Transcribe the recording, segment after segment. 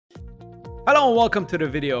Hello and welcome to the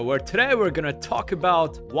video where today we're gonna talk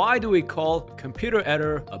about why do we call computer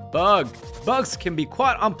error a bug. Bugs can be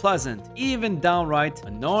quite unpleasant, even downright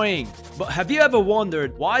annoying. But have you ever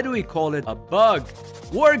wondered why do we call it a bug?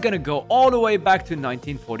 We're gonna go all the way back to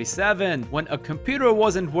 1947 when a computer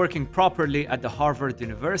wasn't working properly at the Harvard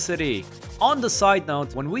University. On the side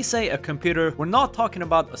note, when we say a computer, we're not talking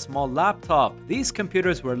about a small laptop. These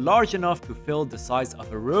computers were large enough to fill the size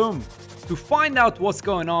of a room. To find out what's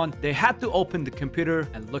going on, they had to open the computer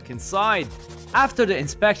and look inside. After the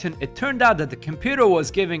inspection, it turned out that the computer was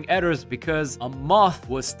giving errors because a moth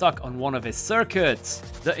was stuck on one of its circuits.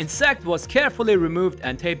 The insect was carefully removed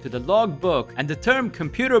and taped to the logbook, and the term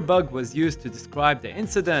computer bug was used to describe the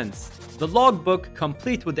incidents. The logbook,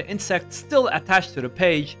 complete with the insect still attached to the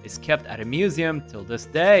page, is kept at a museum till this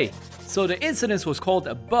day. So the incident was called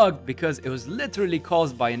a bug because it was literally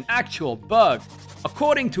caused by an actual bug.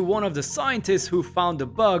 According to one of the scientists who found the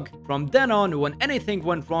bug, from then on, when anything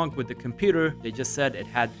went wrong with the computer, they just said it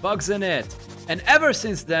had bugs in it. And ever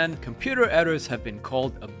since then, computer errors have been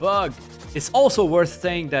called a bug. It's also worth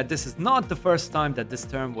saying that this is not the first time that this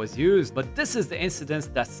term was used, but this is the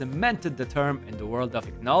incident that cemented the term in the world of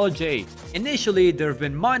technology. Initially, there have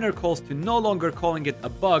been minor calls to no longer calling it a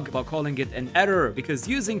bug, but calling it an error, because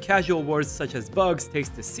using casual words such as bugs takes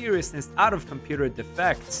the seriousness out of computer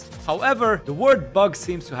defects. However, the word bug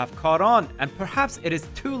seems to have caught on, and perhaps it is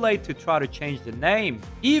too late to try to change the name,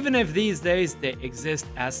 even if these days they exist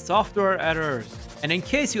as software errors. And in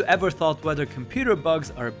case you ever thought whether computer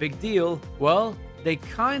bugs are a big deal, well, they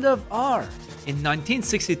kind of are. In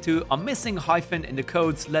 1962, a missing hyphen in the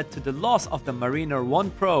codes led to the loss of the Mariner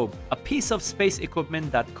 1 probe, a piece of space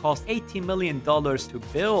equipment that cost $80 million to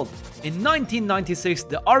build. In 1996,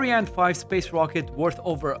 the Ariane 5 space rocket worth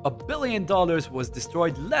over $1 billion was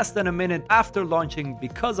destroyed less than a minute after launching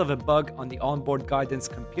because of a bug on the onboard guidance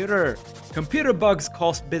computer. Computer bugs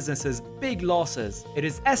cost businesses big losses. It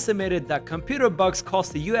is estimated that computer bugs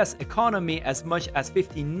cost the US economy as much as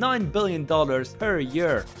 $59 billion per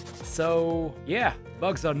year. So yeah,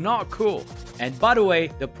 bugs are not cool. And by the way,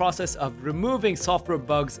 the process of removing software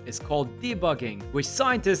bugs is called debugging, which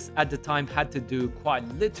scientists at the time had to do quite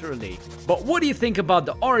literally. But what do you think about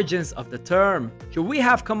the origins of the term? Should we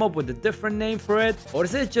have come up with a different name for it? Or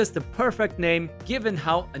is it just the perfect name given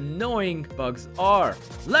how annoying bugs are?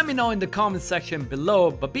 Let me know in the comment section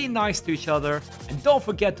below, but be nice to each other and don't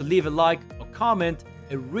forget to leave a like or comment.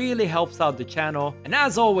 It really helps out the channel. And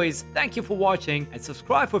as always, thank you for watching and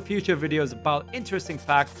subscribe for future videos about interesting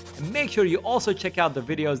facts, and make sure you also check out the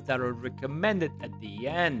videos that are recommended at the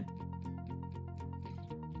end.